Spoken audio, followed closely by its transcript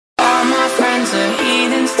friends are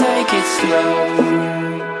heathens, take it slow.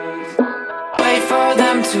 Wait for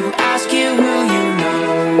them to ask you who you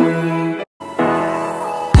know.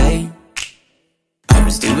 Hey, I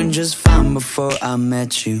was doing just fine before I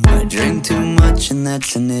met you. I drink too much and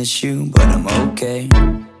that's an issue, but I'm okay.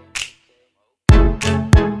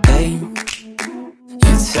 Hey,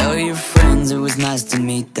 you tell your friends it was nice to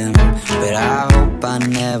meet them, but I hope I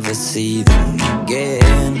never see them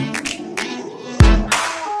again.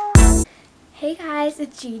 Hey guys,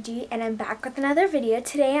 it's Gigi and I'm back with another video.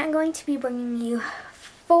 Today I'm going to be bringing you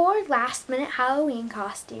 4 last minute Halloween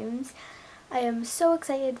costumes. I am so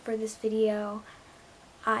excited for this video.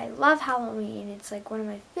 I love Halloween. It's like one of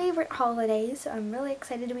my favorite holidays, so I'm really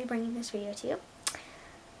excited to be bringing this video to you.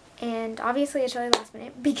 And obviously it's really last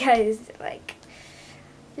minute because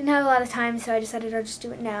didn't have a lot of time, so I decided I'll just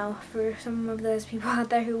do it now for some of those people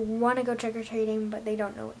out there who want to go trick-or-treating but they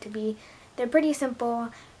don't know what to be. They're pretty simple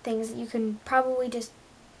things that you can probably just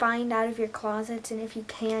find out of your closets, and if you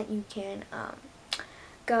can't, you can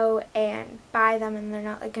go and buy them, and they're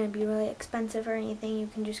not going to be really expensive or anything. You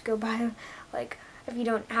can just go buy them, if you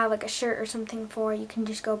don't have a shirt or something for it, you can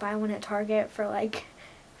just go buy one at Target for $5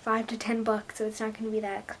 to $10, so it's not going to be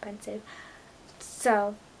that expensive.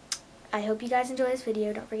 So I hope you guys enjoy this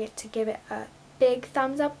video. Don't forget to give it a big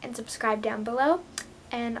thumbs up and subscribe down below,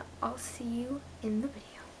 and I'll see you in the video.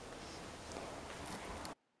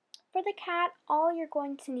 For the cat, all you're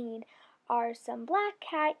going to need are some black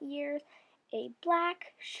cat ears, a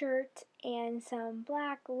black shirt, and some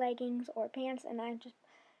black leggings or pants, and I just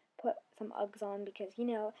put some Uggs on because,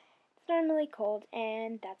 it's normally cold,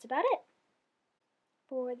 and that's about it.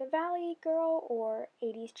 For the Valley girl or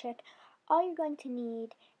 80s chick, all you're going to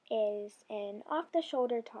need is an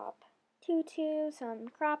off-the-shoulder top tutu, some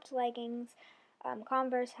cropped leggings,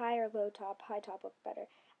 Converse high or low top. High top look better.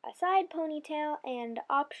 A side ponytail, and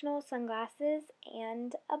optional sunglasses,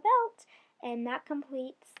 and a belt, and that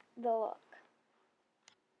completes the look.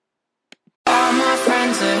 All my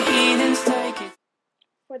friends are heathens, take it.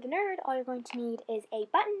 For the nerd, all you're going to need is a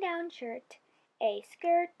button-down shirt, a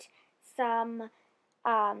skirt, some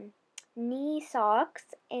knee socks,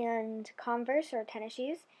 and Converse or tennis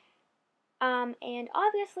shoes, and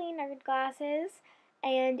obviously nerd glasses,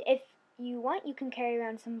 and if you want, you can carry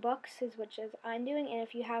around some books, which is I'm doing, and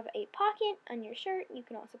if you have a pocket on your shirt, you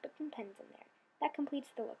can also put some pens in there. That completes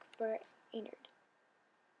the look for a nerd.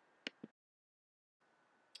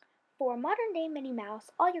 For modern day Minnie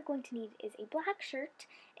Mouse, all you're going to need is a black shirt,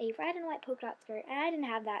 a red and white polka dot skirt, and I didn't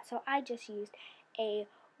have that, so I just used a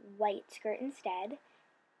white skirt instead.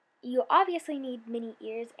 You obviously need Minnie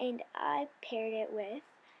ears, and I paired it with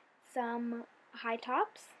some high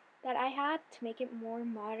tops that I had to make it more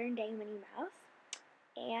modern day Minnie Mouse.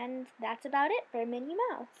 And that's about it for Minnie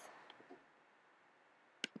Mouse.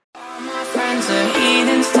 All my friends are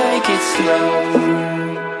heathens, take it slow.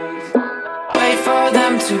 Wait for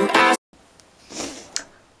them to ask.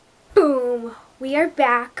 Boom! We are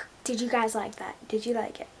back. Did you guys like that? Did you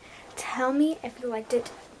like it? Tell me if you liked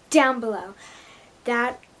it down below.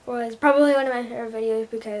 That was probably one of my favorite videos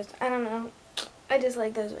because, I don't know, I just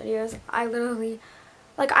like those videos. I literally,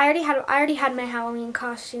 I already had my Halloween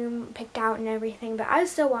costume picked out and everything, but I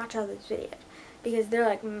still watch all those videos because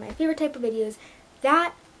they're my favorite type of videos.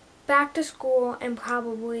 That, back to school, and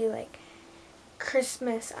probably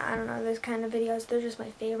Christmas, I don't know, those kind of videos, they're just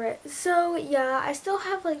my favorite. So yeah, I still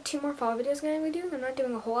have 2 more fall videos I'm going to be doing. I'm not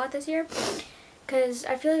doing a whole lot this year because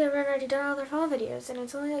I feel like everyone already done all their fall videos, and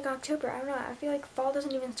it's only October. I don't know, I feel like fall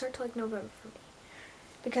doesn't even start till November for me.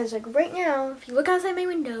 Because right now, if you look outside my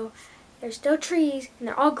window, there's still trees, and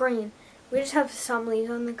they're all green. We just have some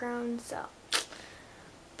leaves on the ground, so.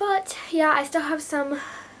 But, yeah, I still have some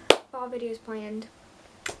fall videos planned.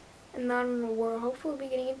 And then we'll hopefully be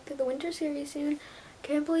getting into the winter series soon.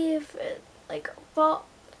 Can't believe it, fall,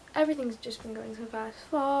 everything's just been going so fast.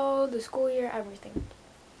 Fall, the school year, everything.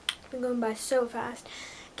 It's been going by so fast.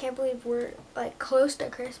 Can't believe we're, close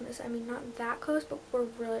to Christmas. I mean, not that close, but we're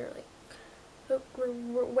really,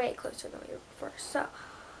 we're way closer than we were before. So,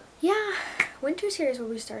 yeah, winter series will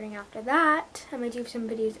be starting after that. I might do some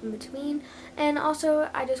videos in between. And also,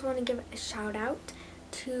 I just want to give a shout out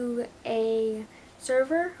to a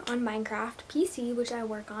server on Minecraft PC, which I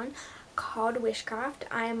work on, called Wishcraft.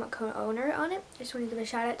 I am a co-owner on it. I just want to give a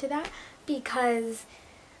shout out to that because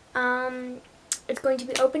it's going to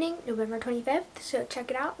be opening November 25th. So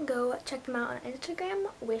check it out. Go check them out on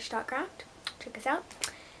Instagram, wish.craft. Check us out.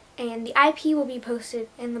 And the IP will be posted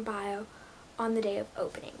in the bio on the day of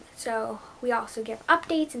opening. So we also give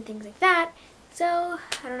updates and things like that. So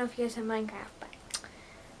I don't know if you guys have Minecraft, but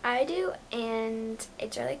I do, and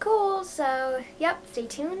it's really cool. So, yep, stay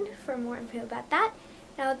tuned for more info about that.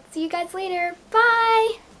 And I'll see you guys later.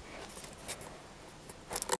 Bye!